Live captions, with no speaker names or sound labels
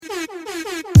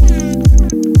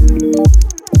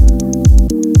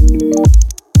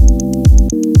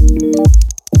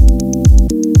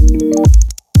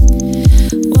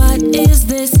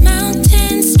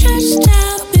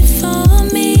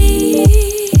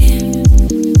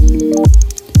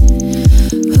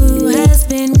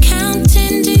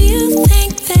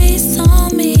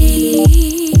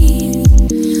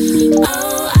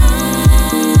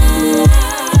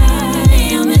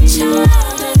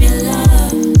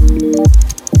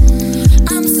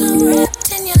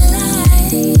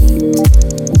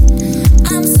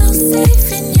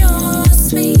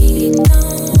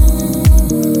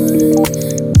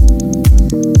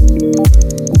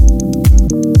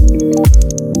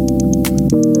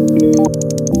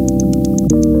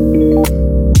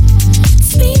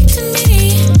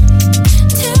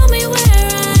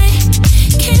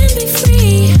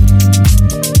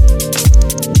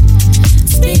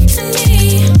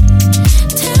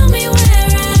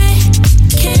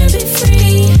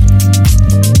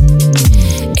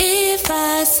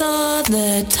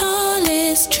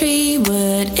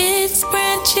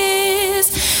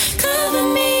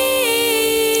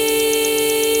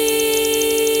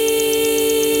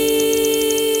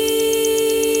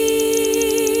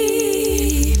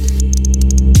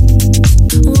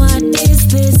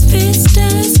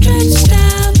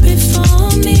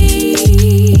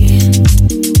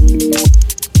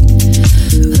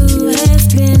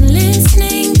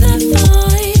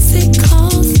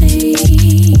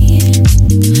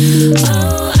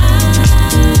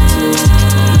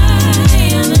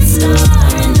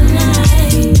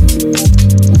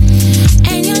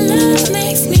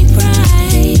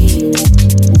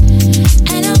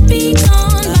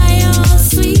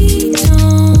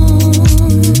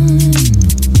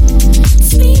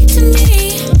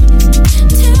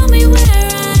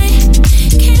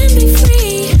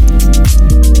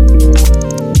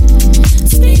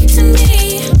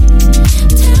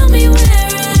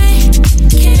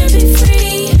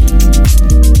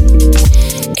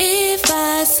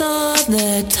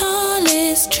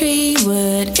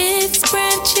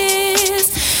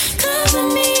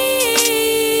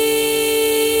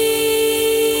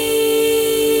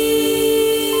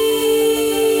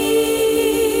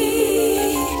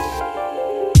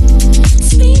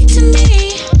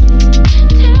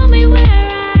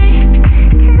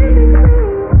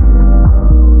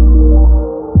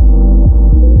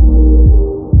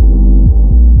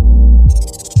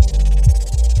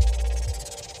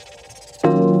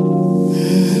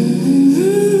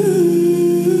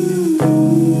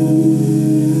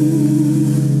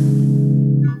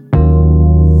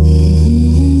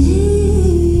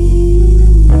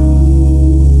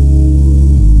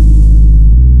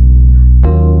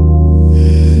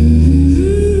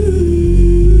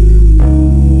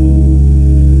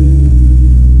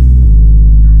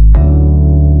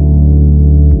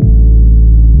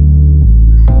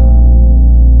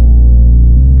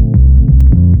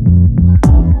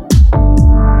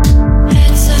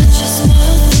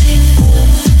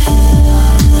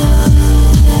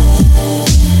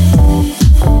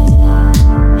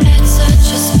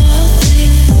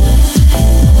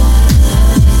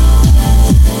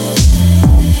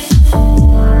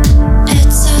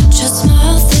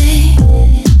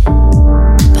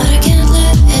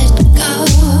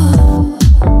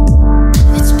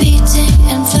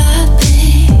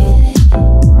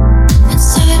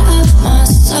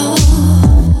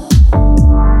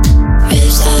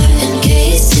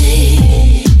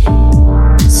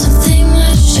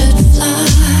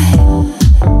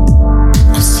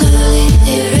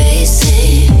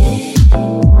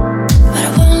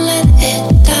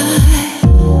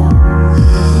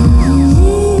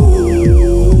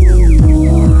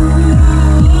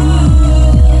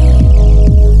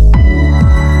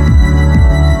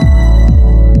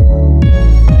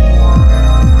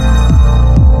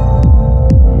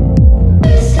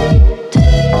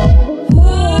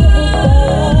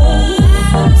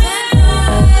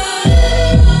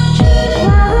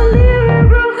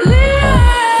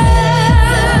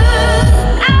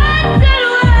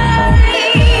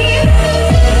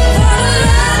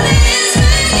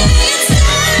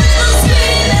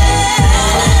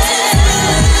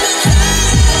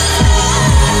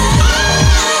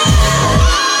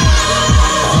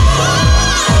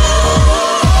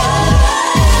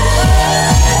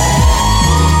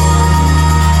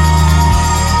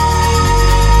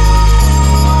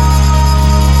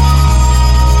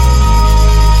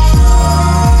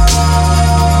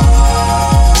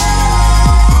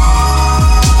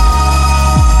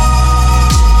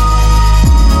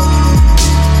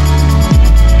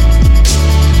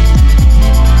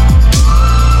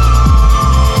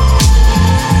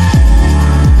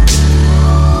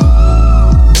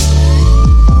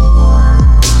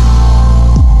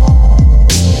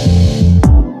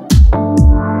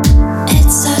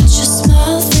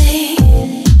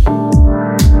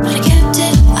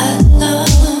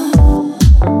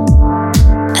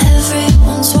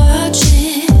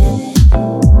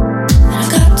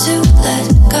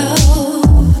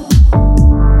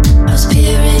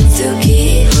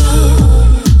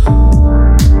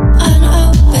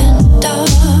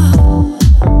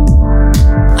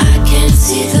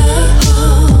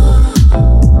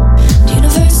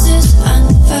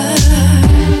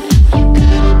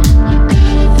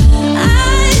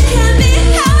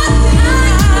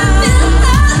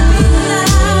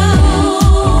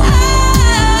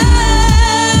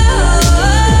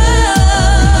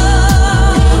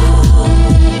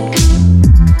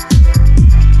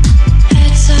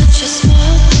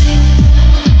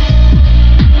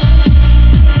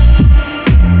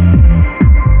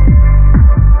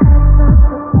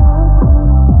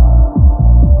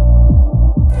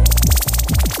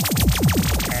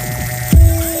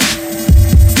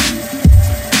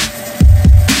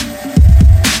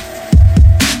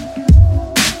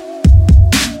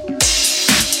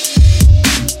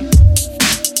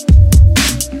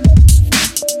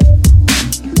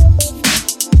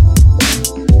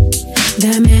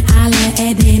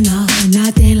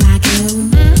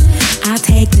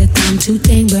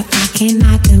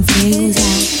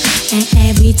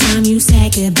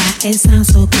It sounds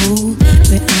so cool,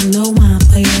 but I'm the one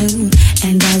for you.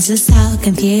 And that's just so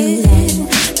confusing.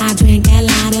 I drink a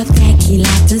lot of tequila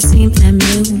to seem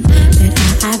immune, but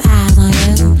I have eyes on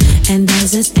you, and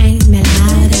those just ain't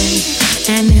melodic.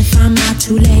 And if I'm not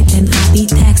too late, then I'll be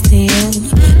texting you.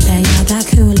 That you're the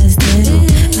coolest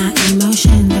dude. My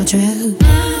emotions are true.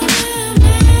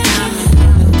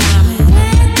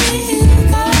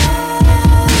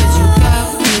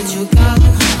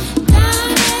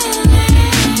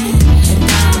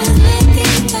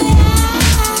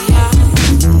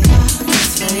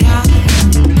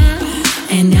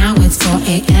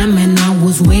 AM and I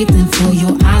was waiting for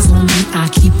your eyes on me. I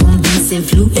keep on dancing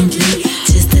fluently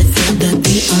just to feel the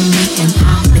beat on me. And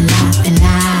I've been laughing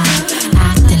loud,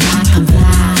 acting like I'm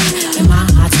fly, with my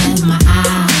heart and my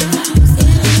eyes.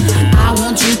 I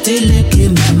want you to look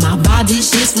at me, my body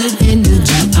shifts with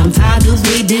energy. I'm tired of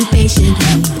waiting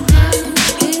patiently.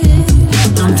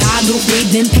 I'm tired of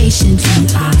waiting patiently,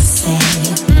 I said.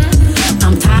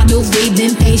 I'm tired of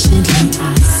waiting patiently,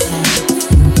 I said.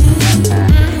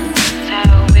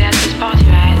 Party,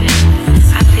 right?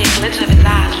 I see a glitter of his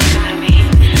eyes looking at me.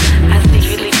 I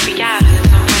secretly freak out, and at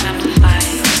some point I'm just like,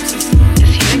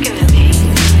 is he looking at me?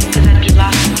 Cause I'd be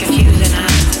lost and confused and I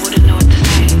wouldn't know what to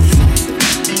say.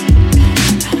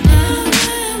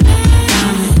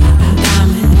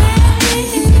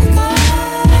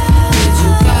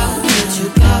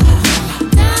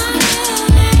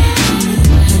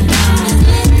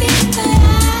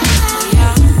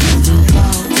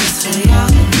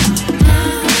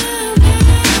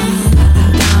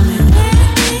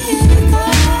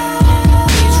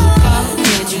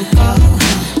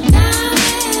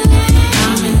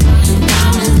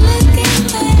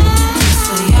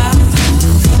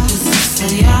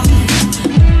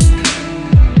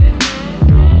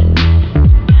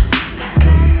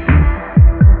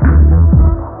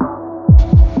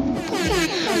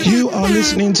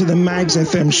 Listening to the Mags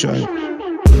FM show.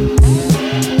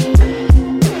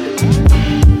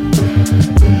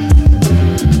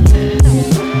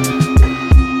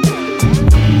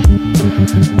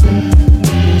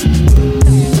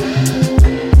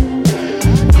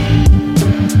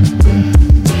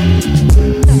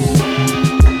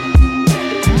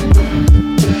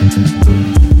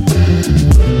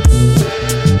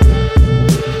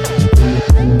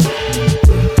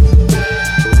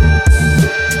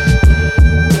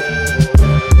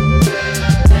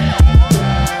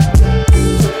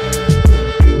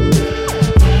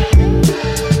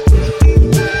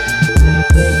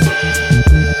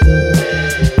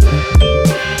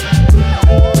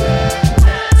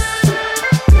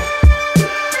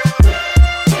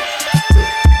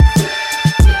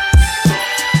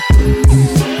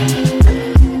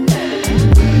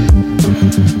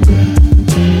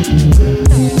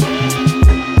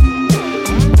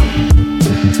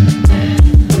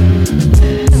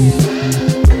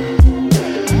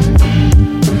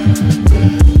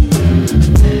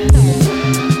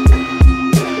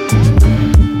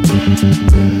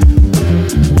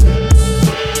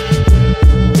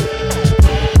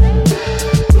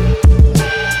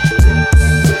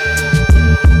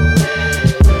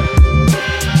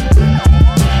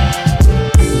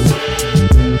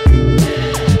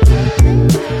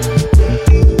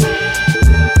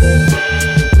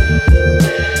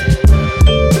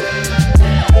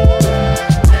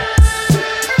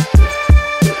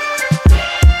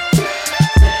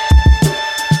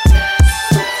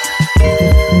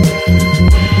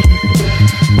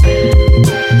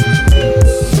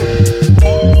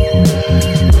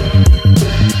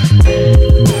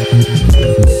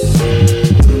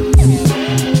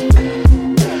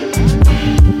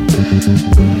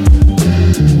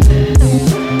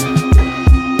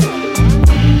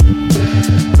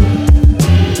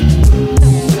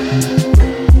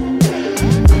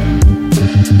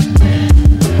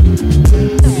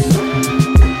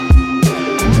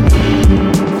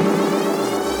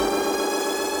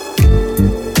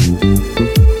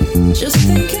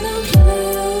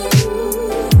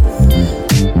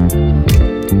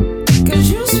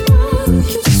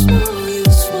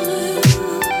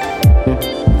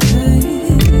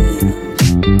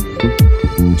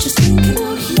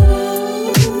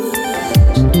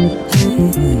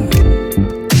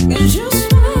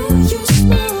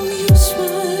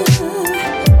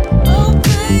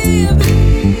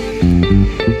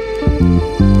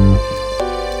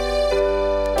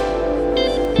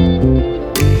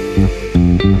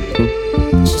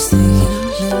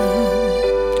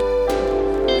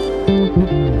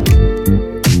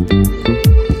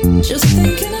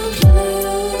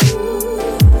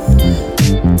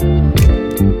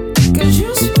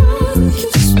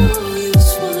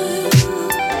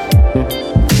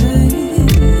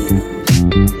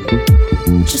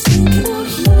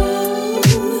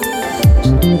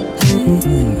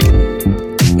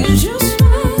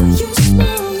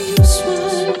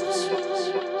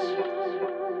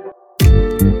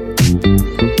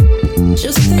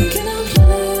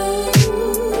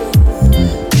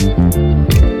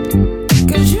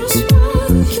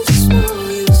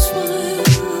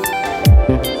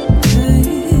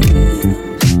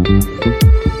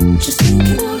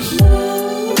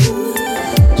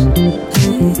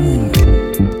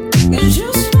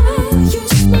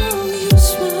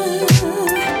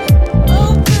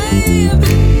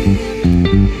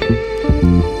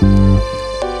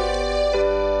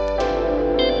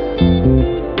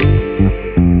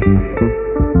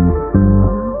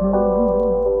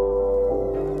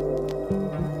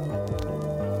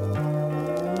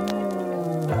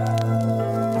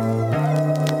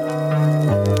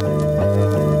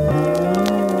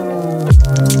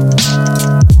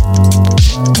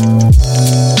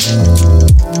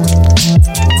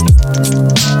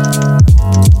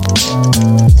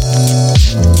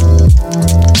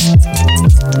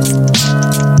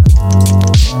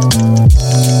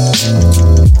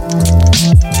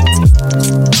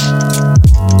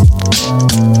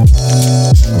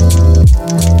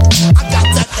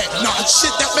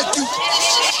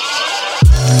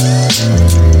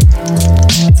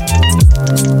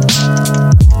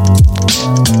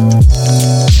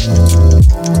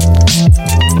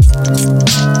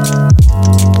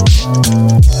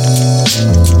 Hey,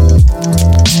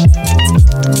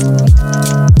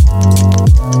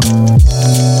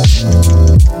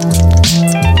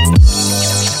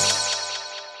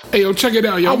 yo, check it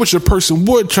out, yo. I wish a person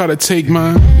would try to take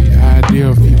mine. The idea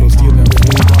of people stealing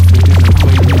food off the dinner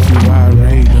plate makes you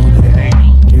irate, don't they?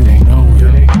 You don't know it,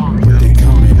 but they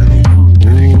coming.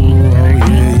 Ooh, oh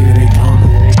yeah, they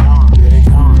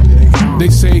coming. They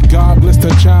say God bless the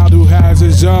child who has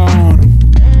his own.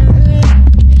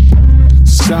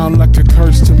 Sound like a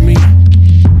curse to me.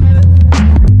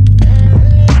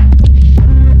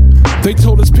 They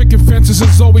told us picket fences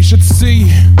is all we should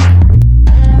see.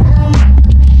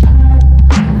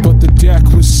 But the deck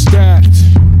was stacked.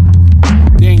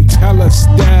 They ain't tell us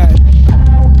that.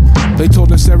 They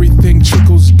told us everything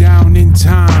trickles down in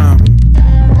time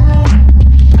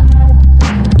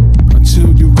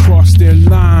until you cross their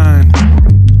line.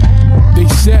 They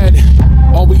said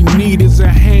all we need is a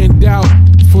handout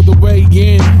for the way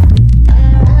in,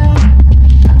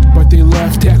 but they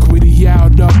left equity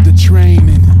out of the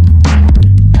training.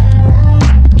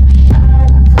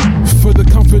 For the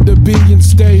comfort of being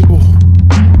stable,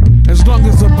 as long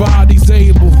as the body's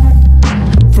able,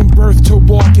 from birth to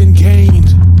walking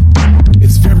gained,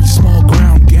 it's very small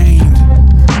ground gained.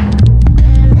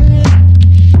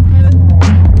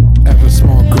 Ever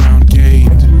small ground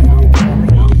gained.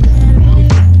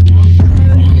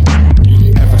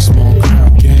 Ever small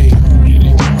ground gained.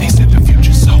 They said the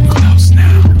future's so close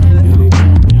now.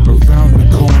 Around the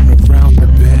corner, around the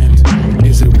bend.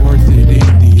 Is it worth it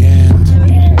in the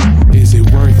end? Is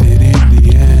it worth it in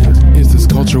the end? Is this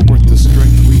culture worth the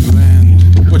strength we lend?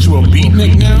 What, you a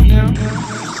beatnik now?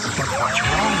 What's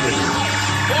wrong with him?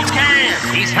 Who cares?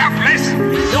 He's helpless.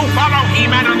 You follow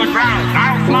He-Man on the ground.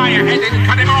 I'll fly ahead and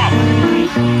cut him off.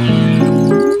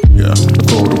 Yeah,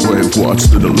 throw the wave, watch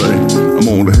the delay. I'm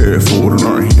only here for the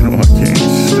night, you know I can't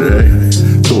stay.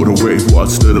 Throw the wave,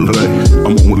 watch the delay.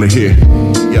 I'm only here,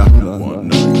 yeah, one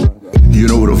night. You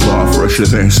know the vibe, fresher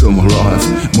than summer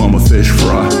life. Mama fish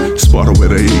fry, spotted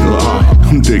with an eagle eye.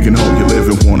 I'm digging how you live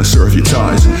and wanna serve your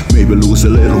ties. Maybe lose a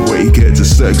little weight, get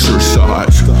this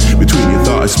exercise. Between your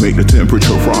thighs, make the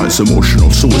temperature rise.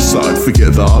 Emotional suicide,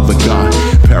 forget the other guy.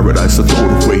 Paradise, I throw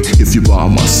it away if you by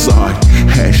my side.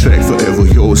 Hashtag forever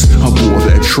yours, I bore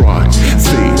that try.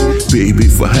 Fade, baby,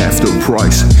 for half the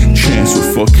price. Chance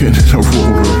with fucking a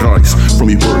roll of dice. From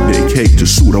your birthday cake to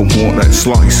suit, I want that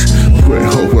slice. Red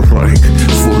over like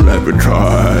full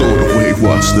appetite. Throw the wave,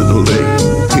 watch the delay.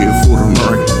 Here for the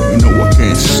night, you know I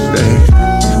can't stay.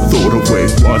 Throw the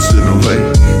wave, watch the delay.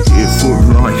 Here for the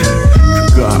night, to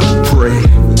God pray.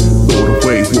 Throw the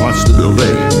wave, watch the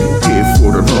delay. Here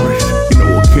for the night, you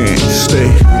know I can't stay.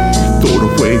 Throw the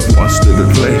wave, watch the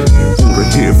delay. Over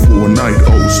here for a night,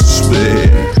 oh so spare.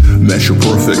 Measure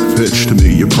perfect pitch, to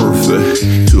me you're perfect.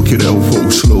 Took it elbow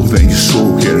slow, then you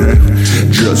stroke it in.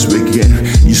 Just begin,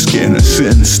 you skin a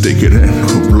sin, stick it in.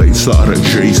 Blade side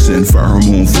adjacent,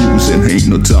 pheromone fusing, ain't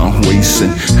no time wasting.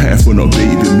 Half on a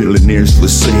baby, millionaires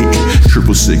forsake.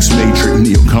 666 matrix,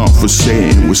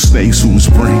 neo-conversating with snakes whose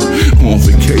brain on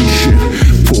vacation.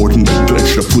 Poured in the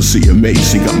glitch, the pussy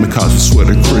amazing. Got me cause of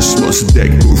sweater Christmas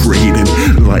decorating.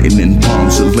 Lightning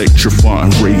bombs,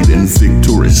 electrifying, raiding.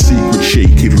 Victoria's Secret,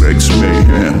 shaky legs,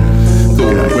 mayhem.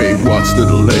 Throw the wave, watch the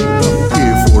delay.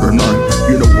 Here for the night,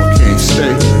 you know I can't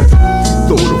stay.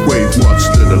 Throw the wave, watch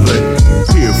the delay.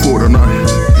 Here for the night,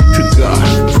 to God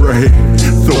pray.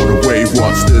 Throw the wave,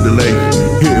 watch the delay.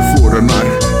 Here for the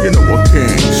night, you know I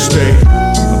can't stay.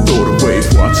 Throw the wave,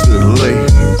 watch the delay.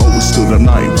 Always to the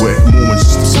night where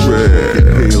moments to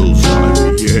spread. Hills,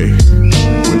 IBA.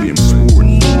 Williams Sport,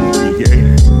 IBA.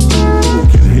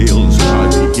 Broken Hills,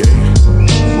 IBA.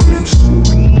 Williams Sport,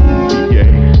 IBA.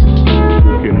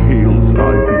 Broken Hills,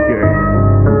 IBA.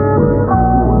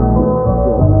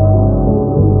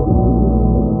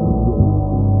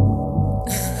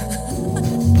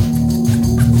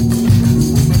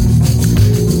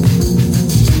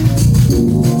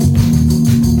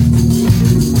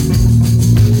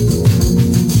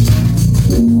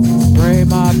 Pray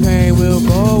my pain will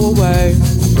go away.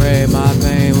 Pray my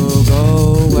pain will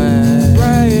go away.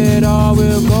 Pray it all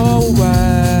will go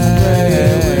away. Pray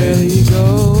it really go.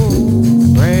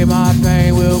 Pray my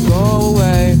pain will go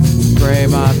away. Pray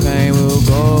my pain will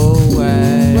go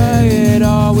away. Pray it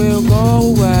all will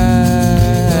go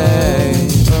away.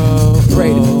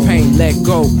 Pray the pain let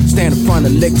go. Stand in front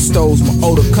of liquor stores. My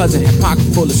older cousin had pocket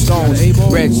full of stones.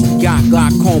 Reggie got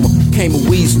glaucoma. Came a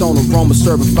weed stone aroma,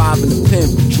 serving 5 in the pen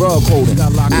for drug holding.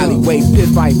 Alleyway, pit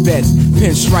fight bets,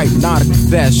 pinstripe, nautical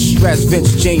vest, stress,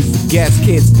 vintage jeans for gas,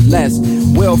 kids for less.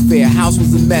 Welfare, house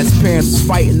was a mess, parents was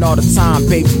fighting all the time,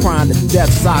 babies crying to death,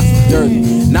 socks was dirty.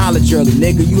 Knowledge early,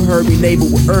 nigga, you heard me, neighbor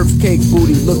with earthquake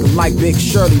booty, looking like Big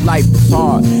Shirley, life was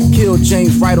hard. Killed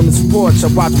James right on his porch, I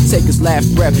watched him take his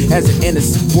last breath as an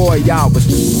innocent boy, y'all was.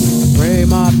 Pray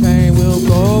my pain will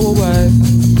go away,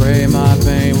 pray my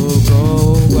pain will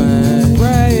go away,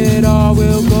 pray it all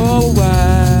will go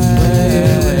away,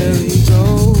 pray it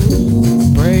will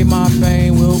go, pray my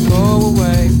pain will go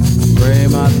away, pray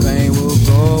my pain will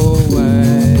go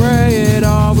away, pray it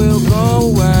all will go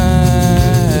away.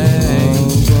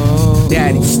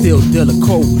 Daddy still dealing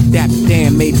cold, that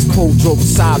damn made his cold, drove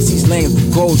aside, sees laying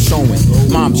for gold showing.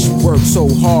 Mom, she worked so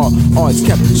hard, always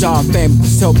kept a job, family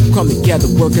was helping come together,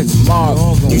 work as a mob.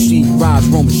 Usually rides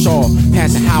Roman Shaw,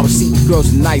 passing Howard, see the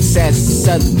girls at night, sad as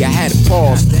suddenly I had to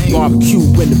pause. Barbecue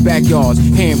in the backyards,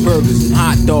 hamburgers and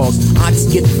hot dogs.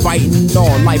 Aunties get to fighting and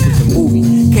all, life was a movie.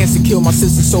 Cancer killed my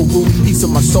sister so rude, piece of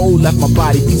my soul left my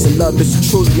body, piece of love, it's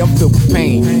truly, I'm filled with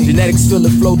pain. Genetics feel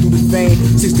it flow through the vein,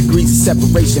 6 degrees of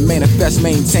separation, manifest,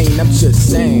 maintain, I'm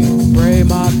just saying. Pray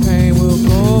my pain will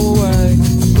go away,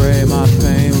 pray my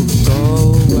pain will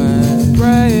go away,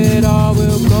 pray it all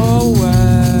will go away,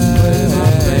 pray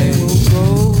my pain will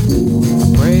go,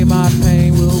 pray my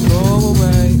pain will go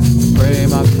away, pray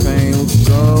my pain will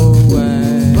go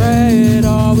away, pray it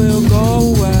all will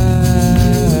go away.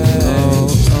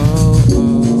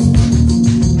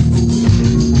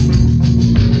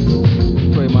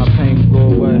 Pray my pain will go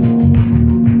away.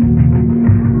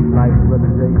 Life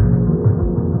realization.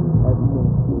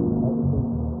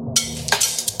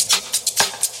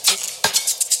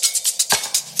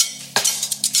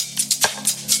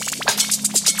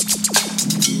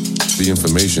 The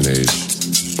information age,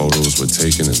 photos were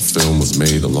taken and film was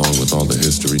made along with all the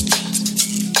history.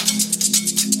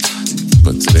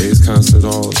 But today's concert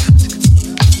halls,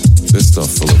 they're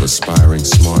stuff full of aspiring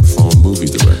smartphone movie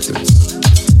directors,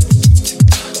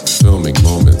 filming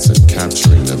moments and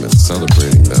capturing them and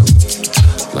celebrating them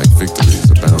like victories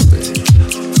abounding.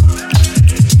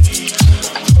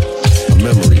 A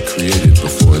memory created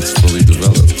before it's fully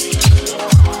developed,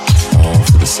 all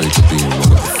for the sake of being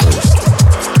one of the first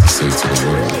to say to the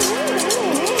world,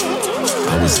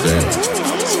 I was there.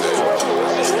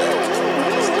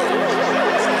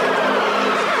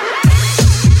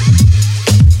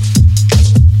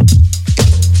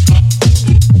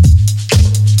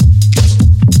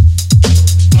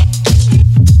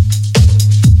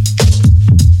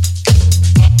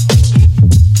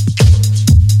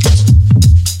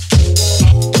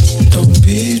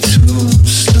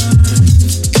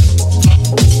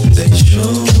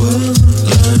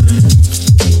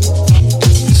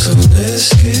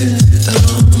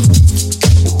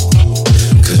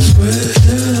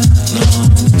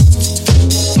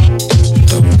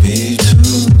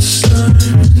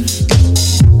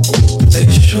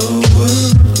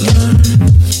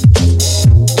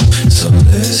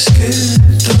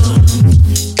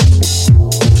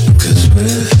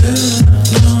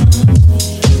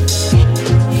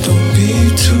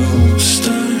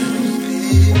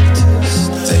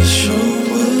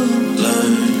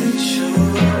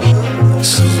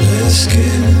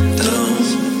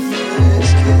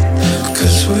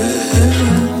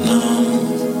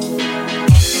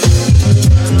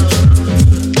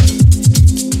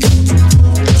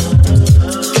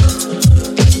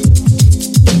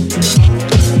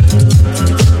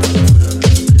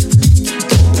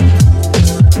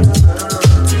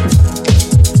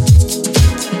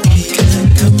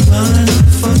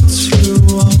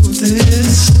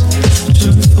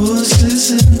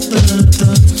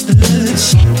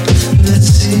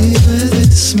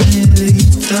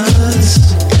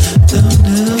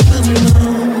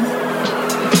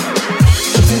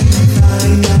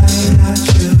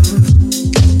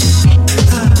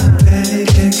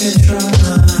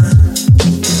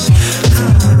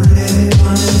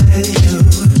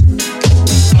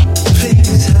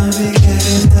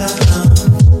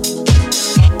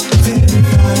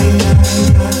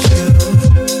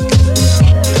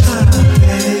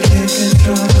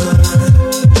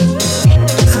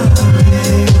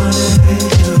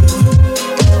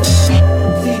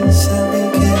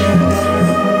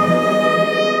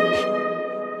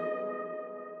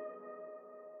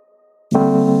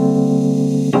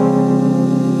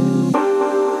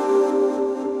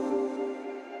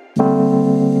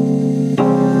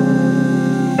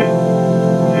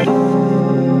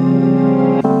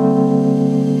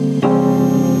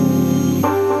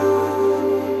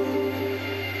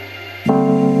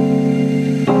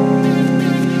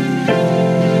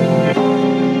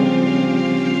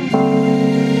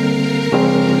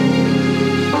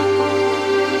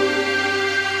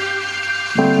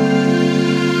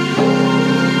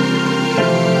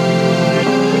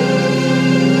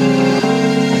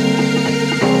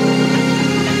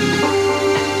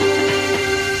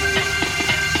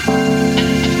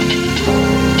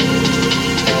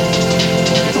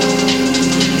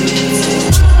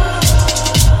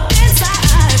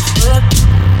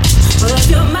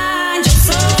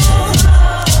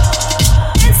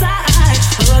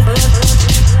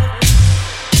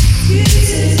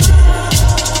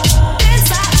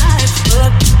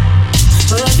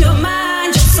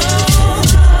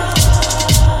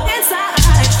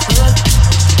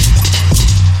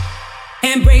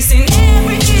 Embracing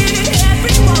everything and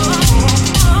everyone.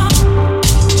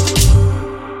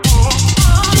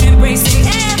 Embracing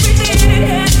everything and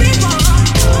everyone.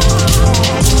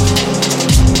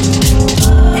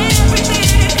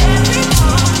 Everything and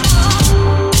everyone.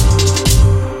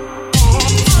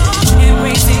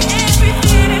 Embracing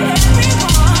everything and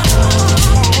everyone.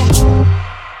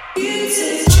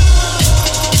 Music.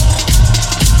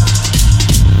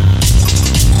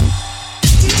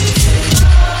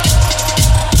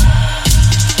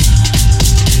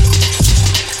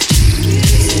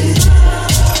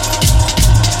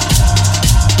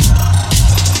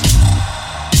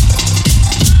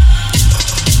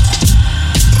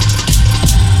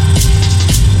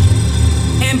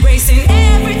 Embracing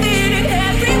everything and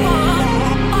everyone.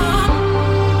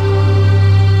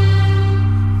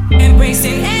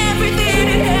 Embracing everything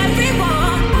and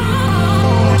everyone.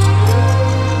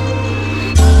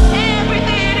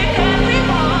 Everything and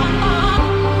everyone.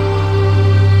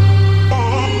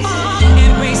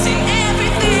 Embracing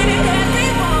everything and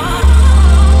everyone.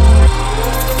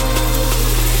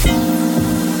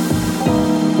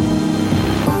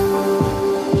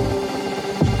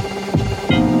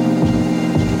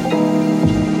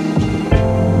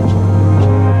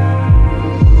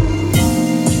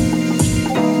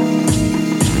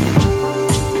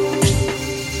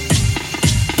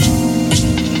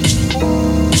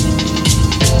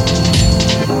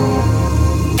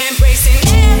 Embracing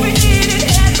everything and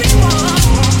everyone.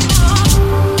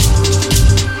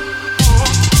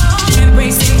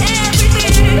 Embracing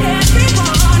everything and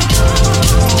everyone.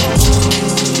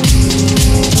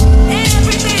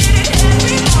 Everything and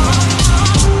everyone.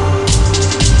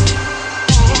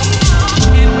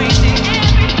 Embracing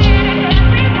everything and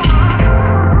everyone.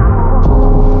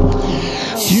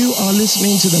 You are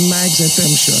listening to the Mags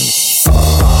FM show.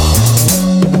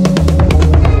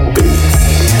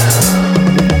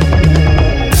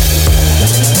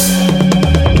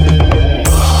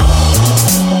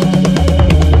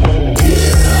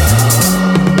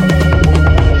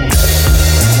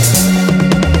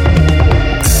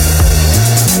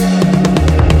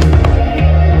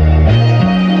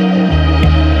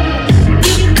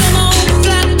 Come on,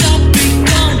 flat top, be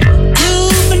gone.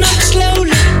 Moving up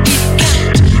slowly, be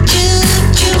got. Choo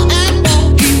choo, I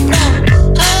won't be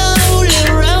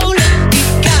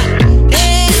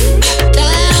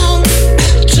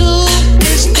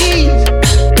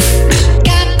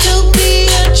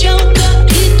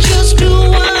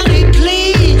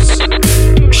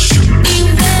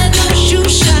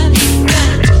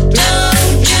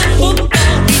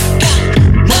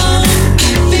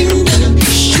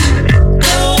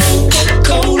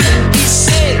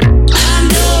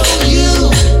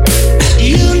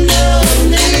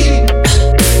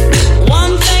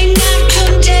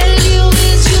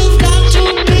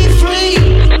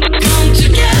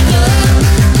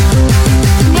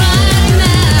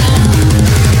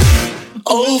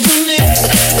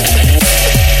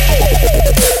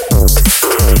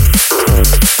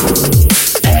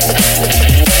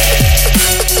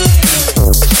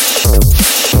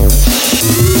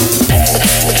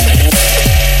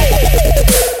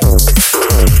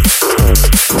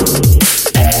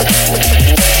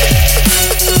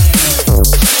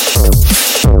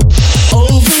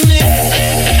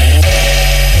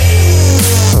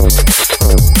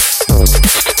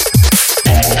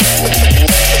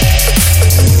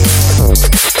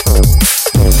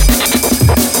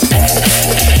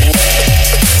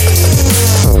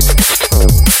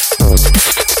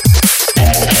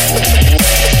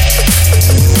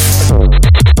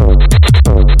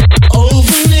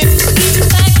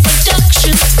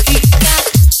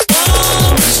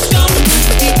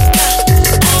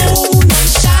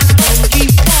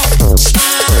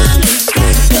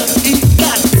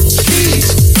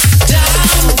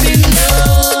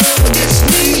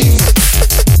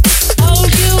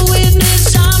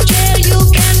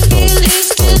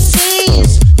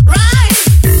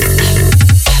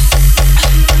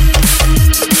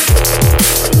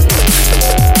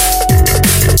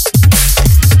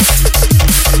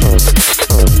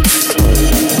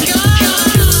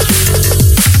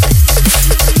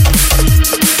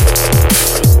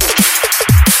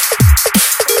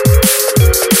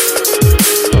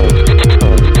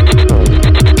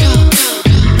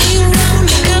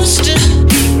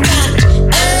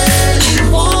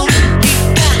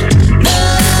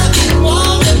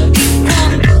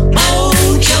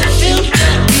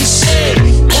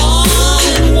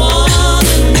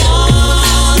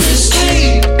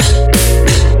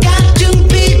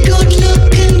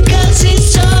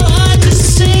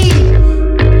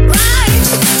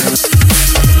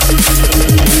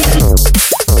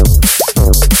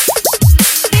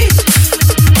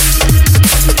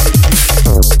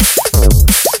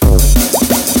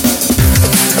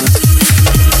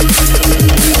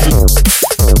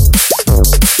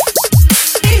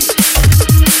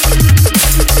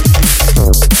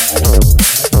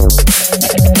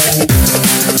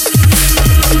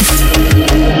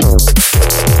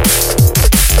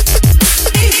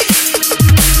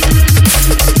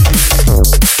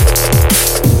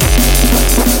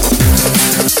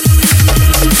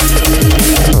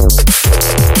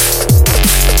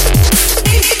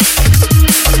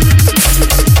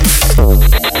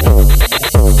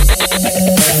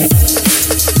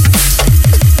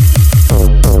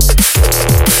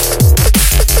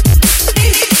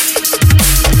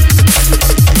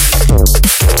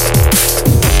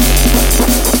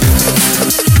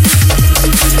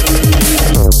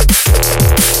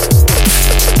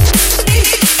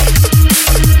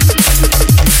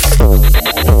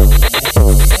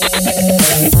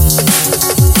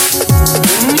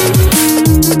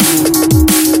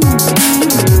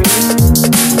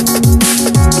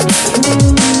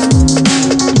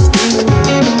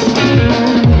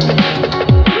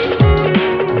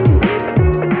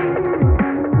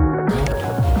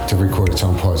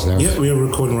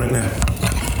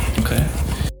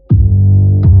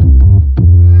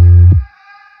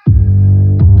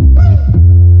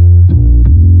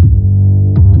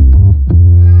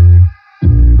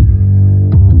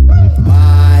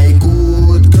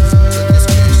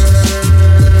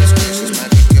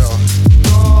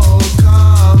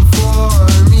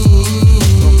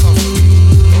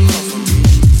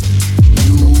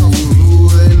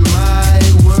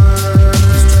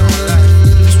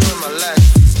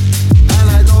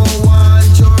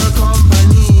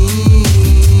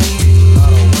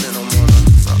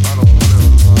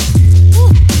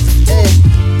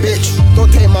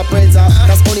take my braids out.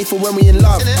 That's only for when we in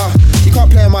love. You can't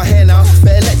play in my hair now.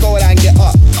 Better let go of that and get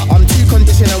up. I'm too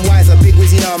conditioned and wiser. Big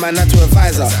Wizzy now, man, not to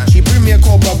advise her. She bring me a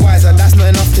cold Budweiser. That's not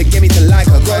enough to get me to like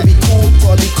her. Gotta be cool,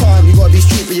 gotta be calm. You gotta be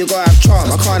street, but you gotta have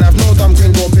charm. I can't have no dumb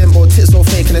gringo bimbo, tits so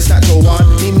fake and a snatch or one.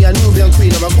 Need me a Nubian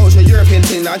queen of a culture European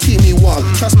thing that'll keep me warm.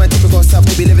 Trust my typical self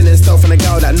to be living in stealth and a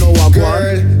girl that know I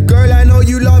want. Girl, I know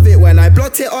you love it when I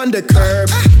blot it on the curb.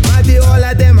 Might be all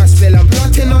of them I spill, I'm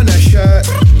blotting on a shirt.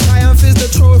 Triumph is the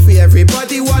trophy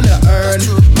everybody wanna earn.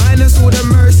 Minus all the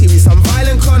mercy, we some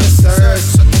violent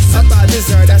connoisseurs. About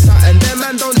dessert, that's something them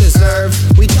man don't deserve.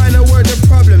 We tryna work the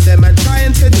problem, them man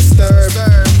trying to disturb.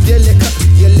 You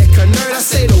lick a nerd, I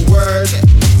say the word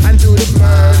and do the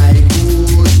bird.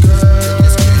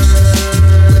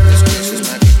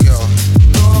 My good girl,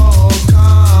 don't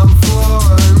come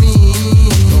for me.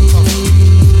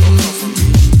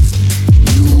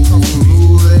 You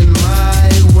ruin my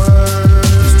world.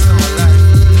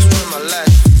 Destroy my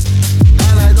life.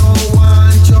 And I don't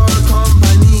want your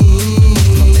company.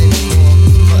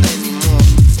 Not anymore.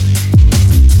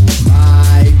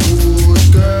 My good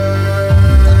girl.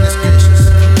 Goodness gracious.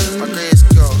 My greatest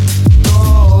girl.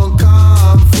 Don't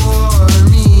come for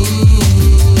me.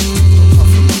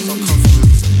 Don't come for me.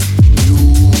 You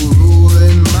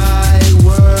ruin my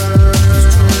world.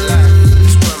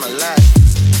 Destroy my life.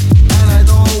 And I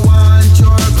don't want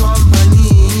your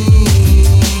company.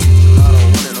 I don't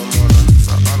want it no more.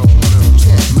 I don't want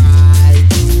it no more. My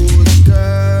good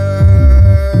girl.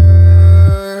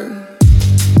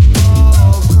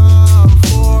 Don't come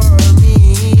for me.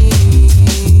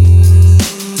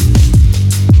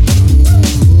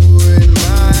 Ruin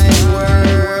my world.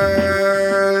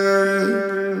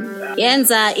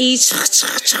 Yenza each.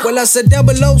 Well, I said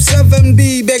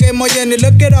 007B, begging more yen.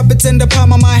 Look it up, it's in the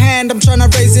palm of my hand. I'm trying to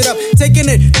raise it up, taking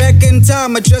it back in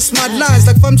time. Adjust my lines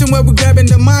like something where we're grabbing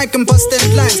the mic and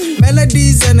busting lines.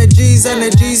 Melodies, energies,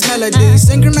 melodies.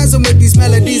 Synchronizing with these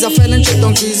melodies, I fell and tripped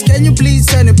on keys. Can you please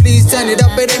turn it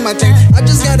up? It ain't my thing. I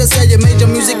just gotta say, you made your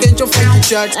music ain't your funky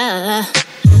track.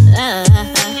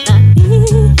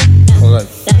 Alright.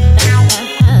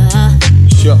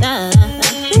 Sure.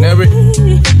 Never.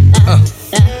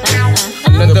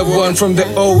 Another one from the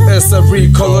OS, I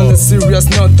recall on a serious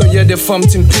note, though yeah, they're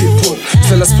fountain people.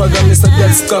 Fellas program is a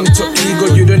dead scum to ego.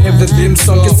 You don't have the theme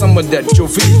song, get some of that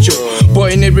Jovijo.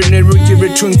 Boy, never give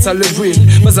it tune salary.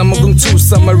 But I'm going to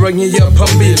summer running up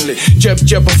on Billy. Jab,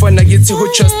 I find I get to who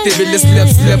just TV. Let's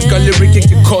slap, gallery,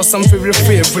 kick it, cause I'm favorite.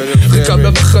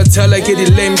 Recover the like the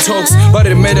lame talks. But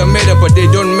it matter, but they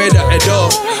don't matter at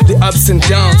all. The ups and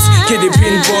downs, kid the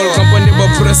pinball. Company, but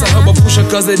press, I have a pusher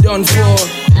cause they don't fall.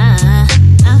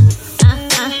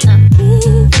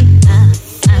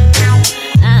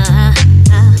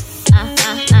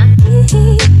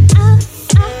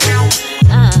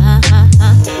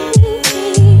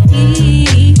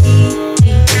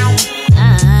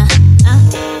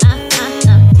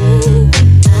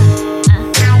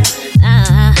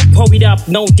 Pour it up,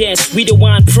 no dance, we don't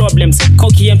want problems.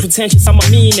 Cocky and pretentious, I'm a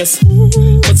meanness.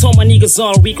 But all my niggas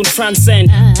all we can transcend.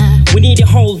 We need a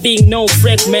whole thing, no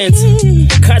fragments.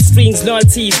 Cut strings,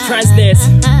 loyalty is priceless.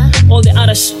 All the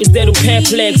other shit is there to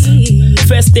perplex.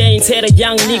 First day ain't had a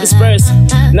young niggas burst.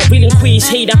 Now really quiz,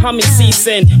 hate a humming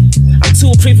season. I'm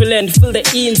too prevalent, feel the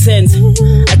incense.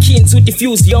 I keen to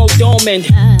diffuse the old dormant.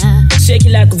 Shake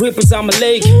it like ripples on my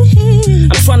leg.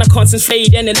 I'm trying to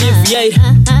concentrate and alleviate.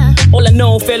 All I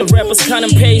know, fellow rappers cut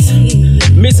and paste.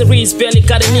 Misery's barely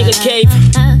got a nigga cave.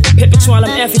 Perpetual,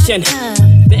 I'm efficient.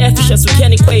 The efficiency we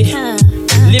can't equate.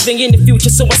 Living in the future,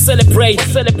 so I celebrate.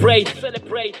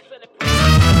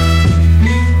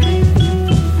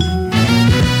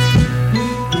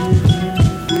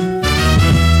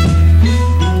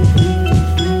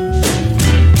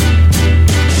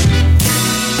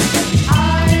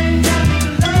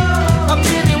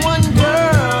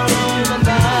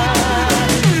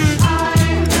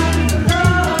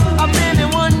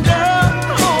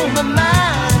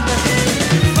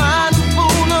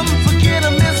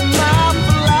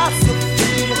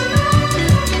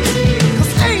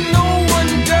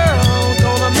 Girl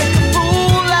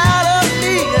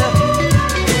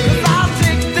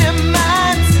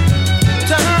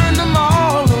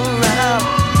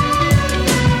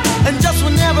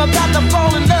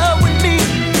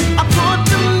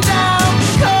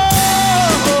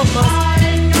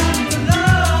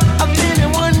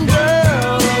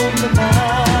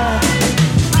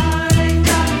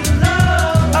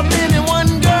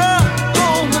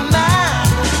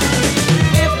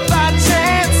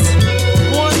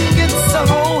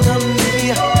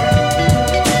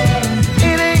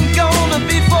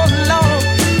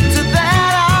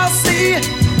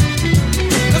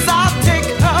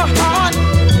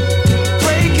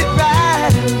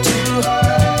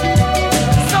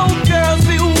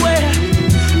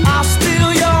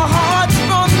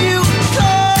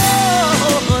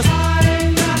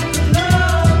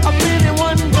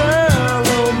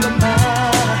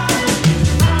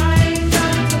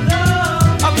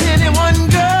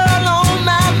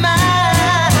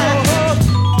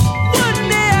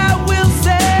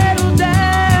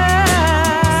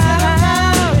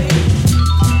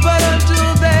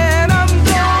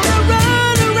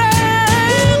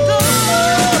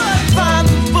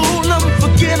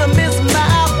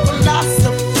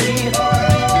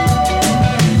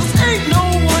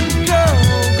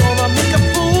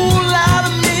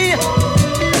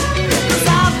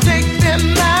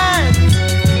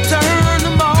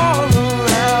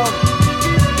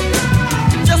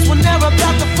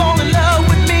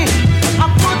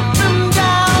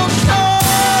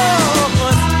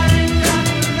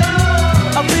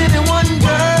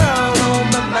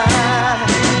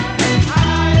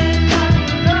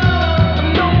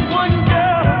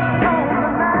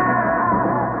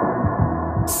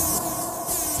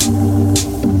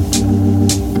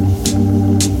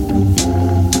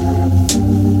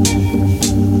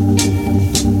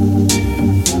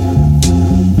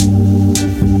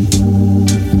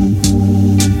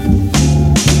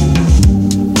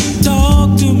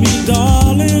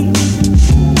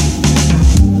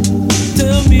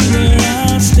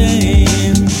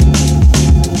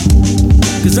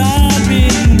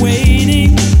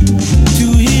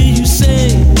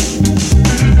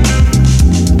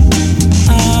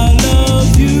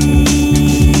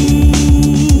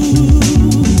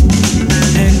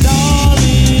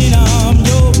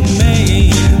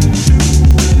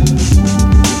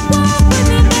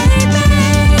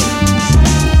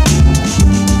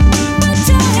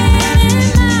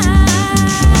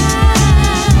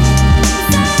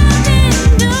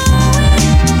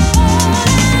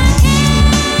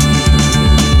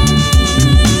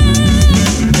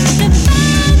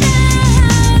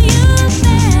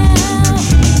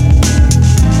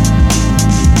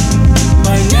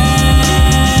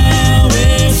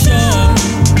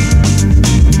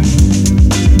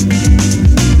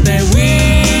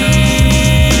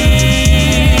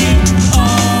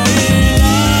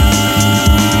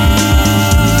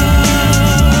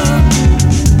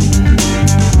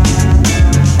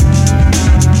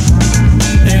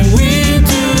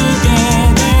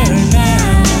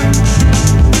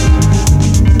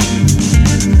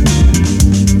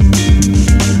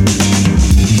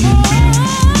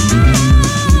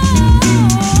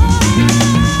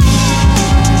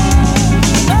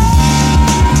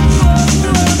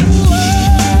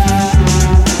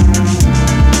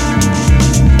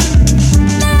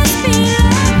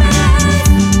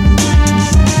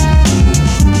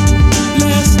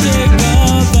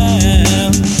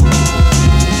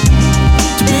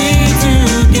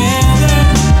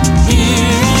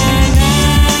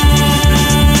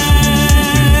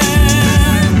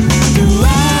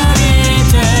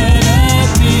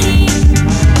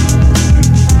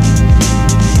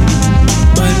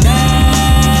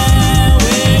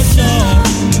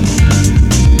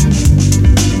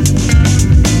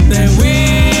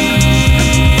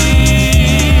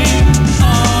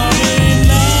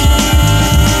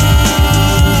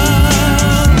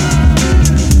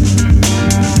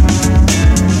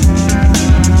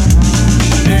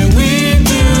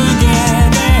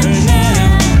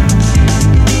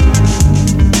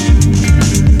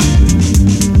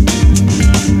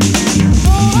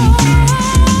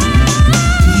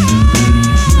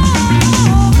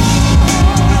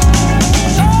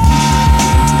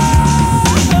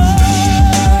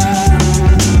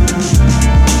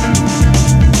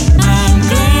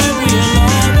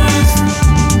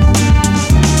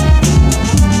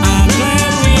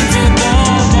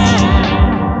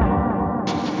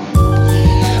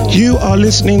are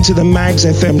listening to the Mags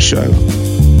FM show.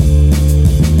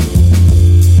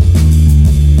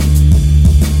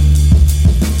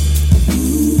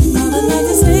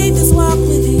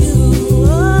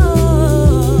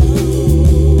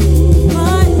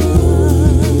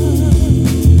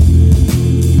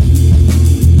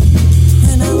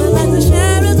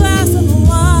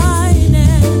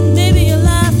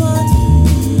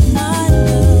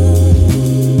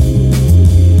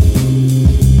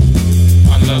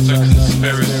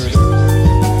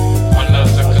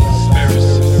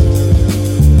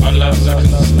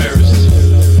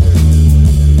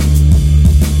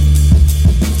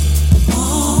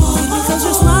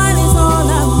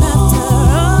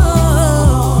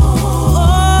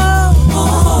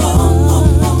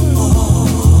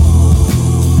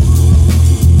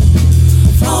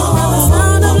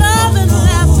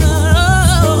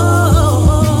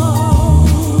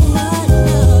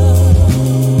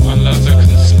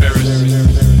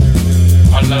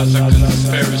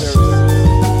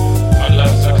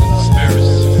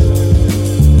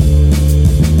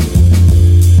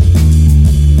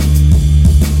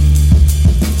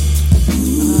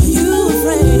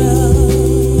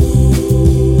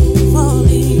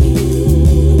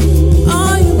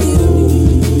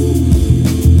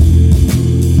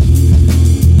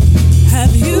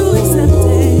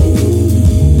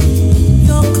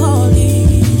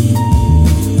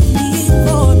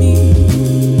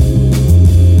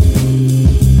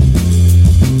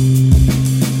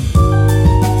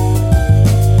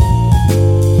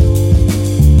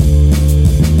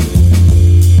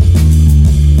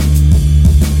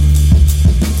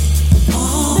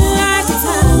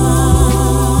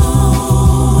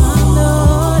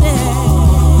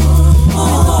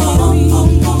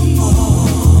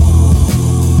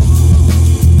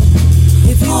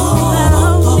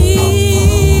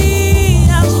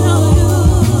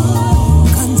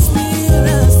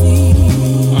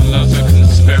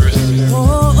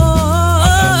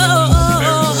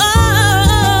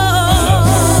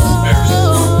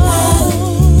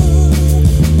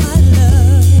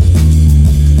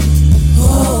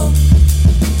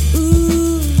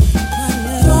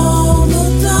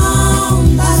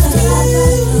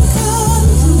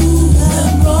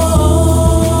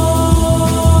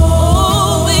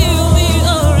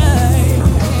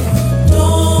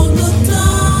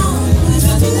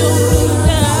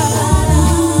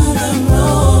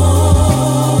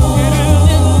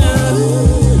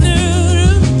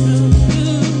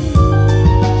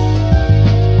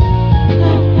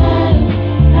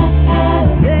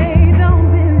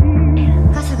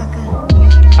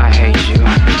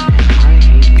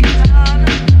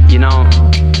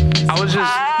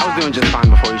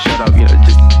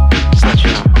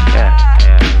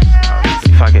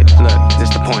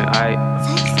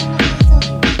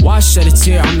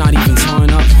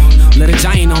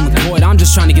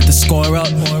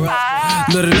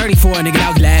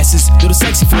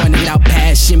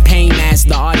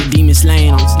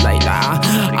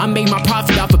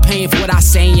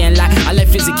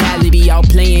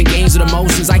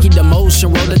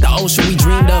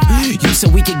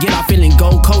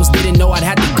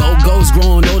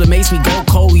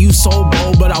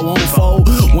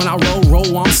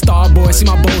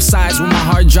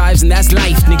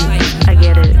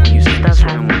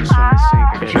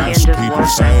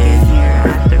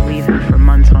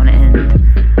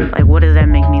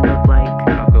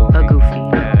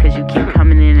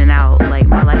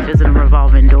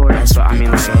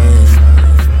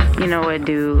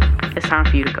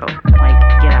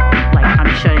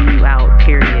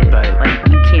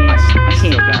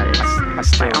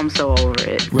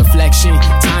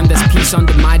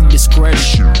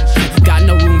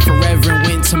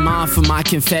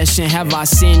 Confession, have I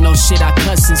sinned? No shit, I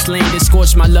cuss and slander.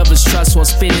 Scorch my lover's trust while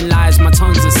spitting lies. My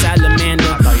tongue's a salamander.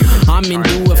 I'm in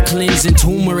due of cleansing.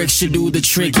 Turmeric should do the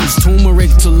trick. Use turmeric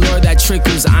to lure that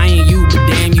trickles. I ain't you, but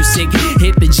damn you sick.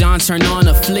 Hit the John, turn on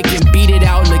a flick and beat it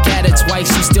out. Look at it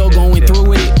twice, you still going through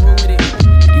with it.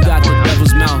 You got the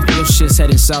devil's mouth. Your shit's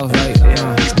headed south, right?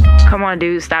 Yeah. Come on,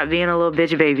 dude, stop being a little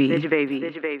bitch baby. Bitch baby.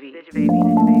 Bitch baby. Bitch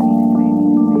baby.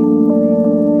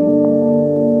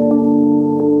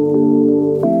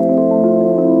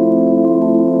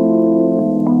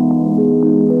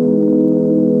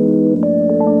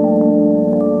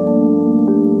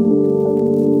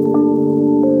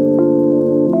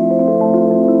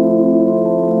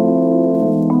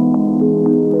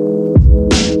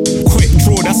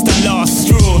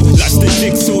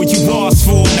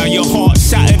 Your heart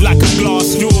shattered like a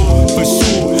glass door. For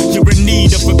sure, you're in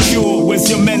need of a cure. Where's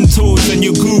your mental?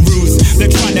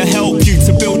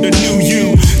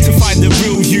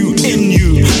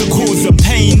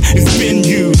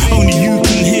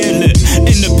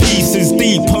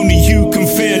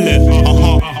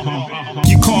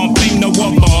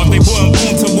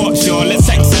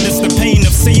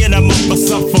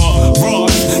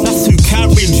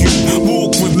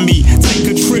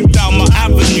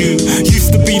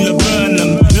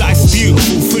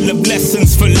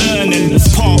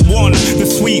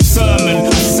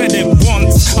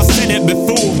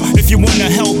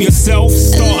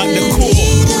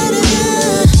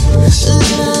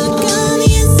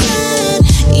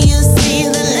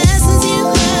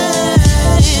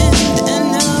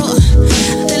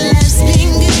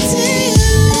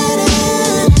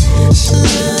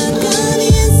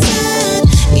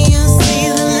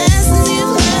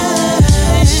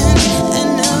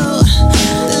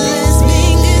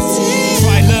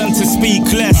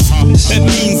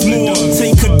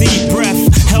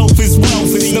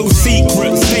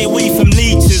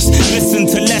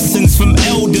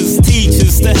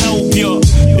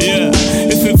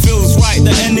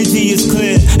 strategy is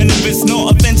clear, and if it's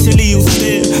not, eventually you'll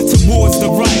steer towards the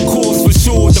right course for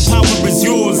sure. The power is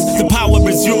yours, the power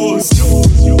is yours.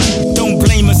 Don't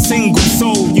blame a single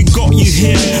soul, you got you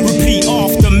here. Repeat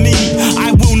after me,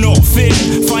 I will not fear.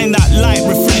 Find that light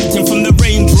reflecting from the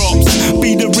raindrops.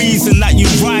 Be the reason that you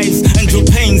rise and your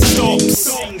pain stops.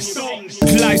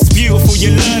 Life's beautiful,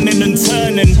 you're learning and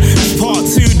turning. It's part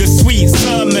 2, the sweet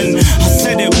sermon. I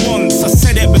said it once, I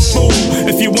said it before.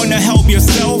 If you wanna help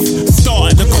yourself,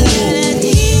 start at the core.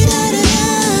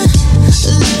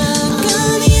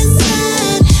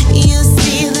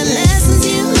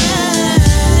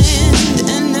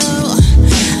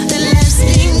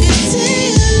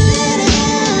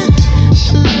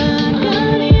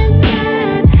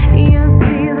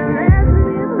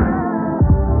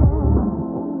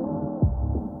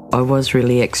 I was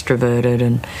really extroverted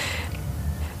and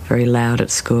very loud at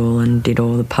school and did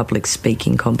all the public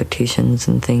speaking competitions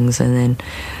and things, and then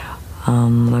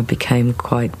I became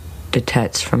quite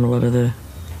detached from a lot of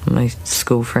my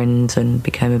school friends and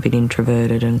became a bit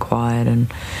introverted and quiet,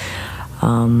 and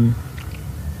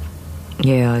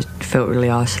I felt really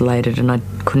isolated and I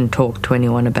couldn't talk to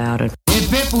anyone about it.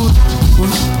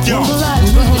 Yo,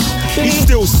 he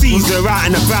still sees her out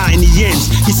and about in the ends.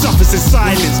 He suffers in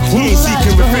silence, he ain't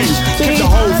seeking revenge. Kept the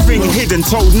whole thing hidden,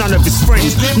 told none of his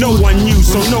friends. No one knew,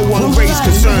 so no one raised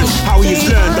concerns. How he has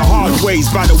learned the hard ways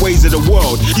by the ways of the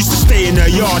world. Used to stay in her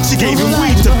yard, she gave him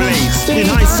weed to blaze. In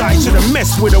hindsight, should have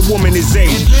messed with a woman his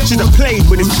age. Should have played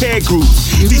with his peer group.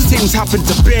 These things happen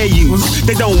to bear youth.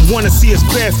 They don't want to see us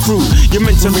bear fruit. You're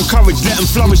meant to encourage, let them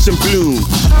flourish and bloom.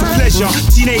 For pleasure,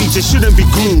 teenagers shouldn't be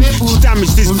groomed. She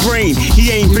damaged his brain,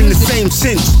 he ain't been the same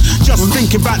since. Just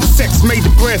thinking about the sex made the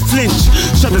breath flinch.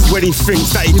 Shudders when he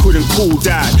thinks that he couldn't call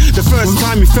dad. The first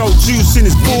time he felt juice in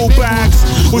his ball bags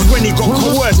was when he got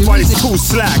coerced by this cool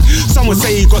slag. Someone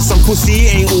say he got some pussy,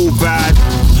 it ain't all bad.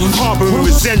 Harboring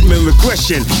resentment,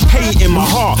 regression, hate in my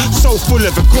heart, so full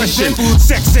of aggression.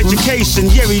 Sex education,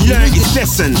 yeah, he learned his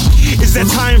lesson. Is there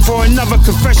time for another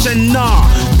confession? Nah.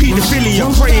 Pedophilia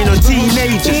preying on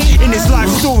teenagers. In his life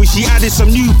story, she added some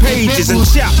new pages and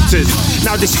chapters.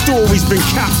 Now this story's been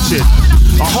captured.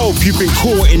 I hope you've been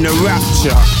caught in the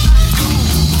rapture.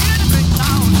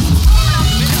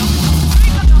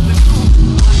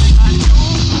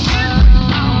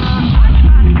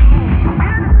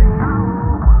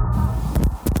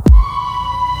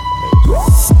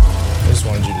 I just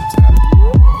wanted you to tap.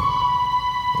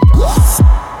 That's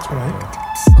alright.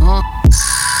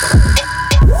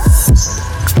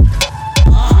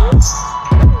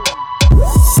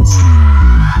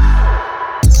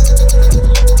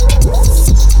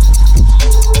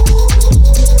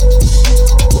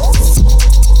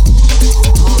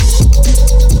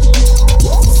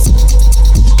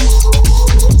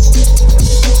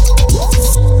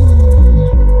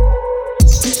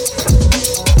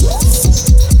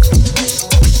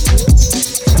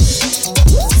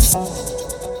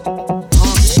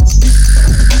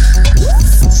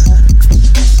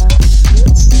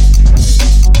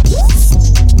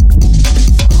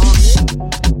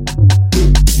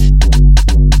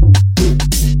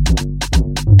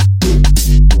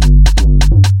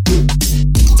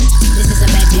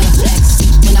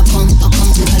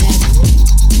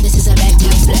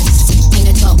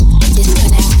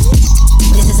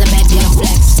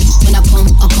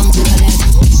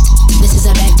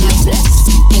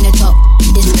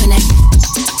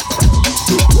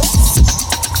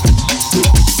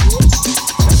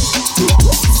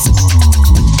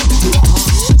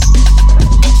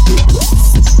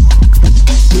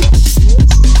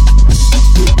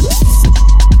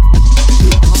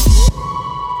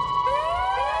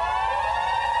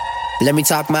 Let me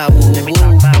talk my woo woo.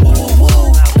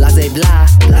 Blase blah,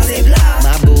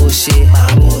 my bullshit.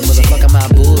 Motherfucker, my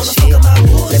bullshit.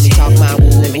 Let me talk my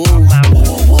woo woo.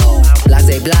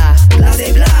 Blase blah,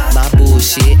 my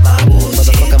bullshit.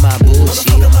 Motherfucker, my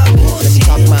bullshit. Let me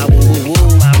talk my woo woo.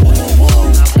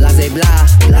 Blase blah,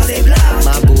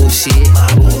 my bullshit.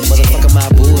 Motherfucker, my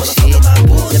bullshit.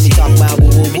 Let me talk my woo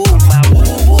woo.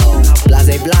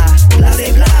 Blase blah,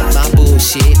 my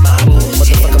bullshit.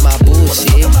 Motherfucker, my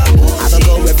bullshit. I don't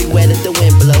go everywhere that the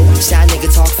wind blow. Shy nigga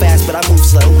talk fast, but I move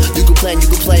slow. You can play,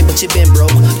 but you been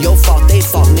broke. Your fault, they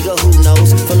fault, nigga, who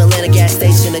knows? From the Atlanta gas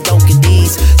station to Dunkin'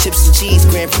 chips and cheese,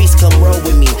 Grand Prix, come roll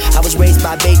with me. I was raised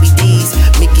by Baby D's,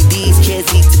 Mickey D's, kids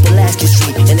eat to Pulaski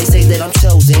Street, and they say that I'm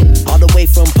chosen. All the way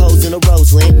from Posen to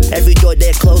Roseland. Every door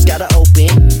that closed gotta open.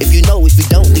 If you know, if you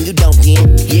don't, then you don't get.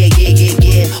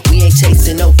 Yeah. We ain't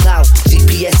chasing no clout.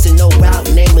 GPS and no route,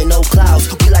 naming no clouds.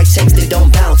 We like checks that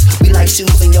don't bounce. We like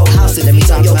shoes in your house and let me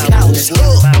talk your couch.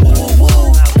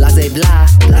 Blase blah,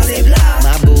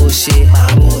 my boo.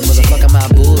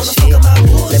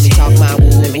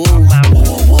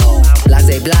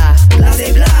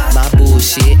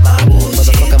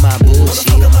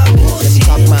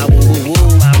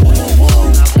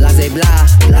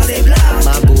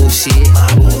 My bullshit.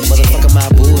 Motherfucker, my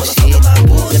bullshit.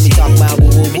 Let me talk my woo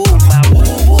woo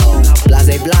woo.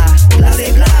 Blase blah.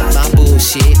 My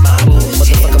bullshit.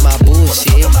 Motherfucker, my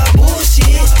bullshit.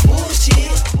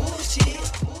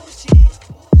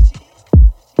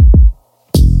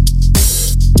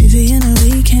 Busy in a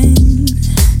weekend.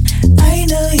 I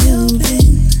know you've been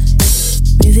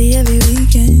busy every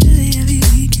weekend.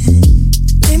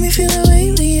 Make me feel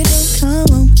away when you don't come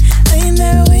home. I ain't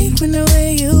there awake when the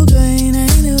way you going. I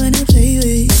ain't the one to play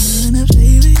with.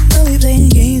 Don't be playing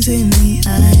games with me.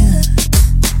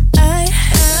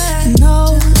 I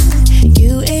know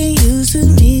you ain't used to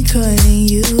me calling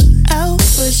you out,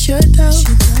 but you don't.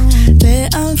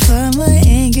 Bet I'm far more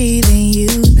angry than you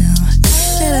now.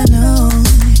 That I know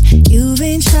you've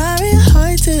been trying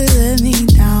hard to let me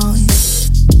down.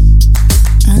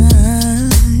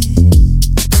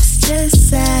 It's just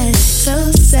sad,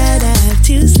 so sad I have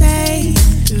to say.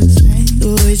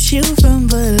 Would you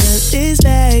fumble up this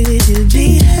bag? Would you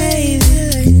behave?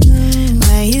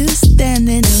 Why you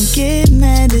standing? Don't get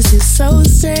mad, this is so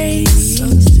strange.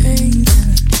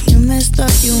 You messed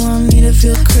up, you want me to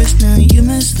feel crushed. Now you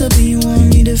messed up and you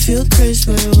want me to feel crushed.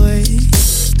 Wait.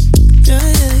 Yeah.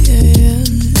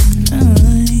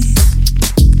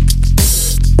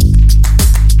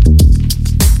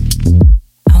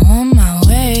 I'm on my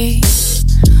way,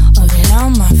 or get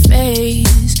on my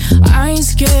face. I ain't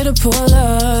scared to pull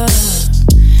up.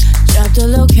 Drop the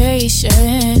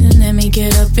location, let me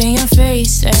get up in your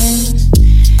face. And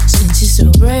since you're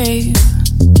so brave,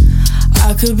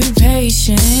 I could be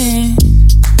patient.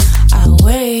 I'll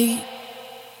wait.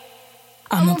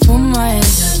 I'ma put my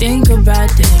hands up, think about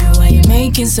that. Why you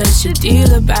making such a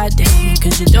deal about that?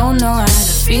 Cause you don't know how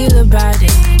to feel about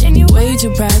it. And you're way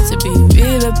too proud to be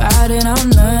real about it. I'm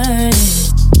learning,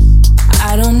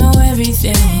 I don't know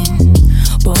everything,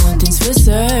 but one thing's for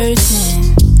certain,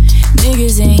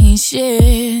 niggas ain't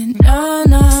shit. No.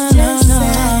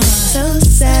 So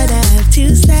sad I have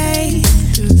to say.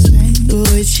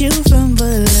 Would you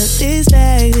fumble up this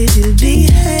bag? Would you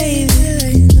behave?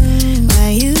 Why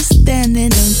you standing?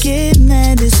 Don't get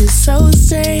mad, this is so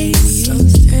strange.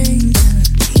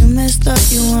 You messed up,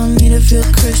 you want me to feel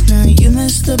crushed. Now you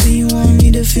messed up and you want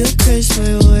me to feel crushed.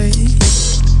 Wait.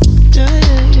 Yeah.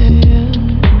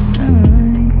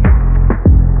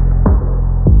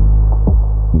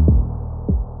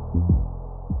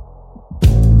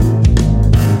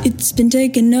 It's been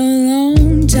taking a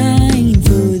long time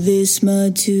for this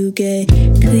mud to get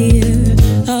clear.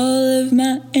 All of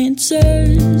my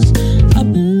answers are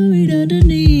buried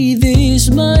underneath this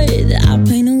mud. I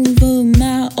paint over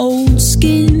my old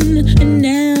skin, and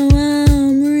now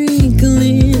I'm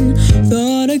wrinkling.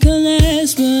 Thought I could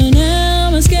last, but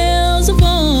now my scales are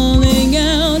falling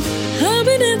out. I've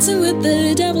been dancing with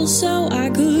the devil so I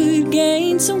could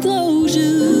gain some closure.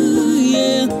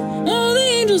 Yeah, all the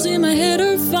angels in my head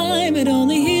are fine, but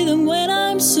only hear them when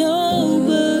I'm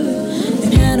sober.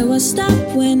 And how do I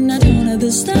stop when I don't have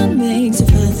the stomach to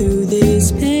fight through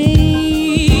this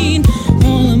pain?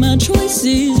 All of my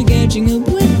choices are catching up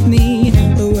with me.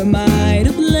 Who am I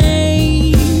to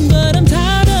blame? But I'm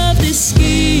tired of this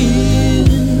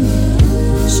scheme,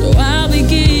 so I'll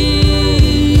begin.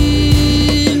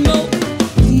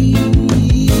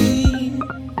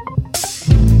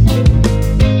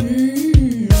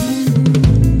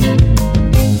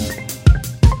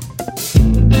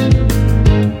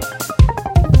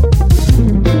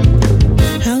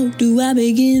 I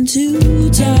begin to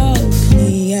talk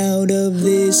me out of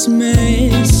this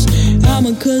mess. I'm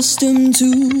accustomed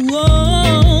to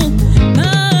all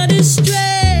my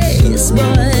distress,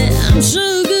 but I'm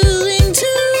struggling to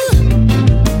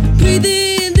breathe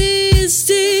in these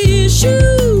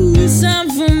tissues. Time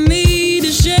for me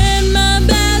to shed my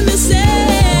bad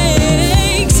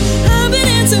mistakes. I've been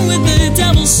dancing with the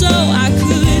devil so I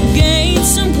could gain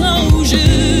some closure.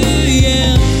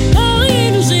 Yeah, all the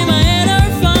angels in my head are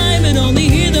only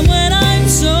hear them when I'm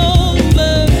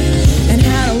sober. And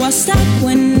how do I stop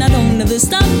when I don't have the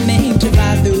stomach to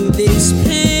fight through this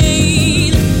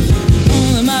pain?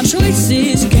 All of my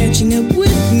choices are catching up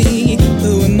with me.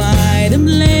 Who am I to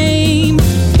blame?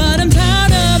 But I'm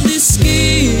tired of this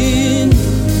skin,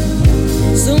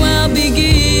 so I'll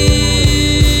begin.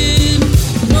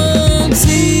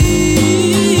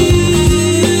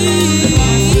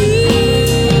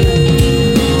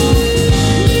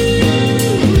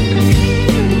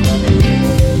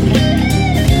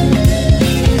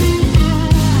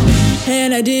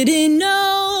 I didn't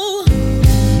know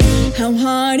how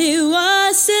hard it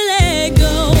was to let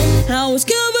go. I was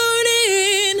covered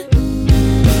in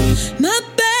my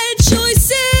bad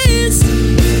choices,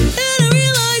 and I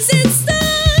realized it's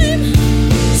time.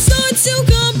 So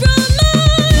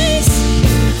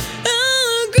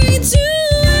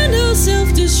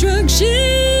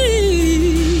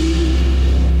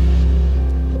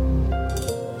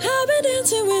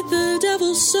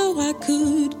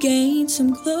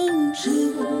some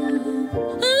closure.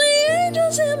 Only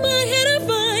angels in my head I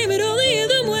find, but only hear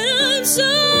them when I'm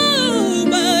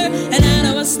sober. And I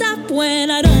know I'll stop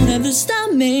when I don't have the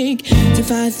stomach to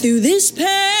fight through this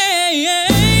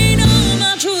pain. All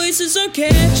my choices are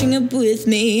catching up with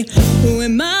me. Who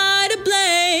am I to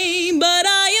blame? But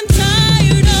I am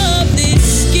tired of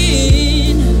this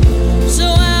skin, so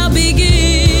I'll begin.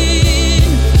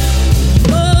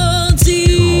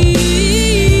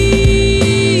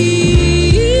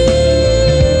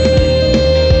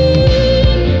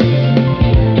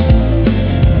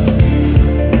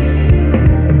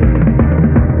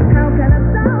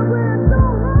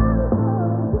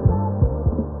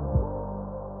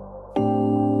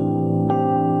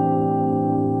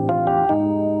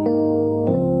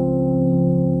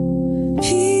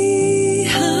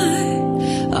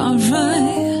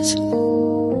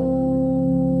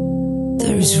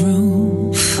 There's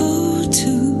room for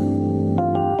two,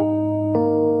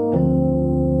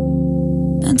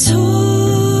 and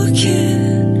talking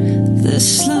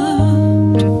this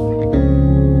loud.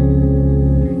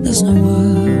 There's no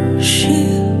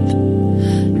worship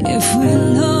if we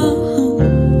love.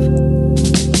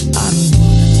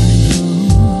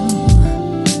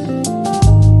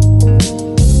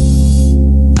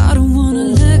 I don't wanna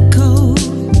let go.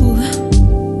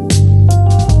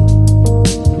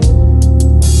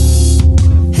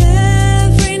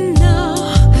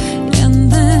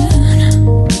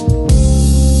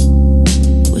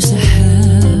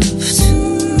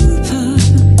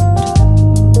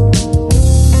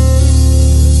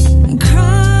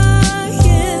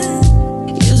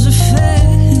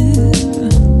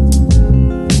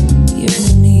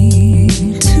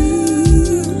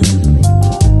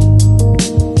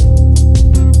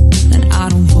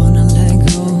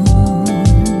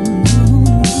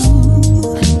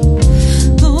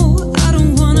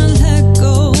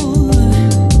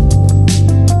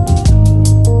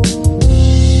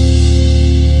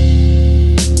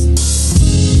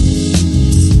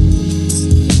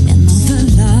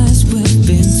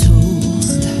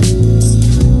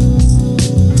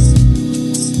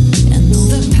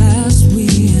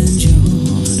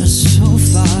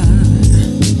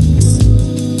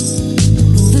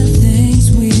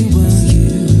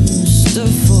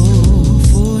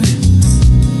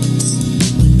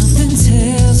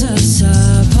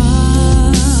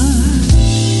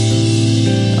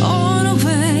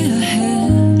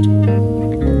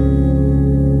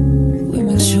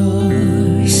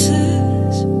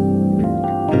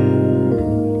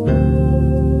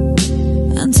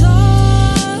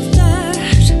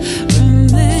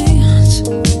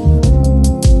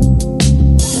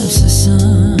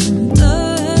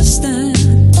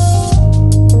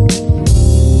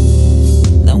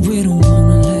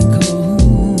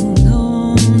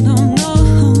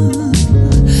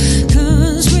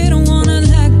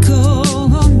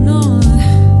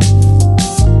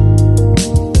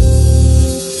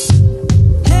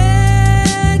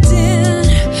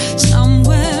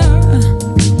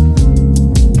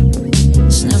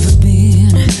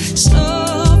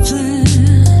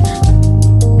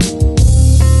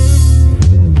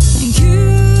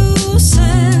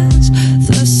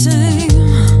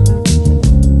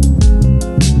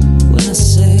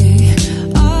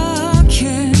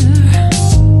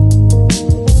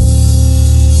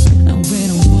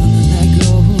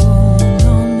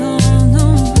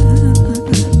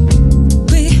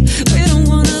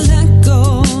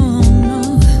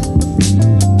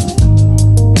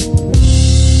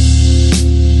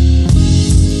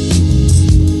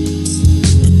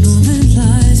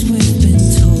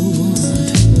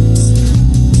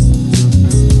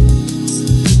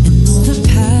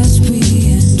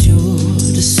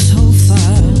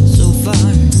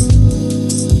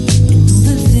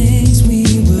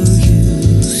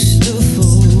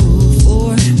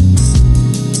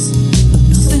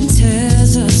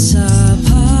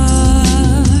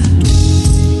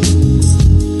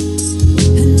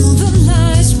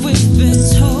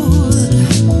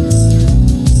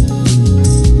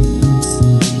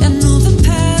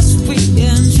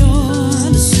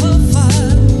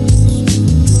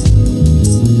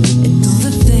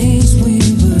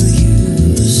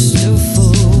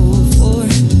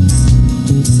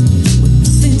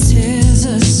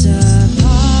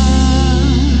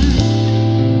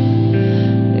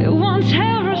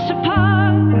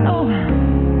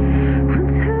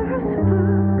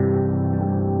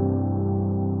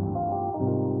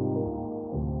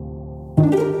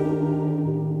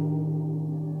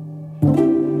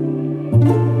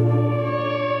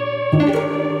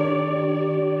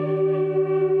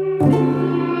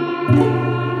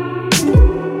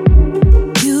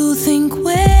 You think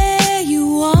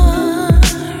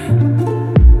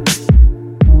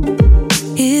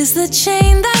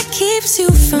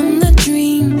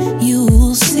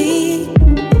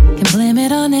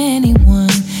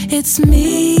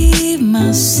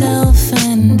yourself.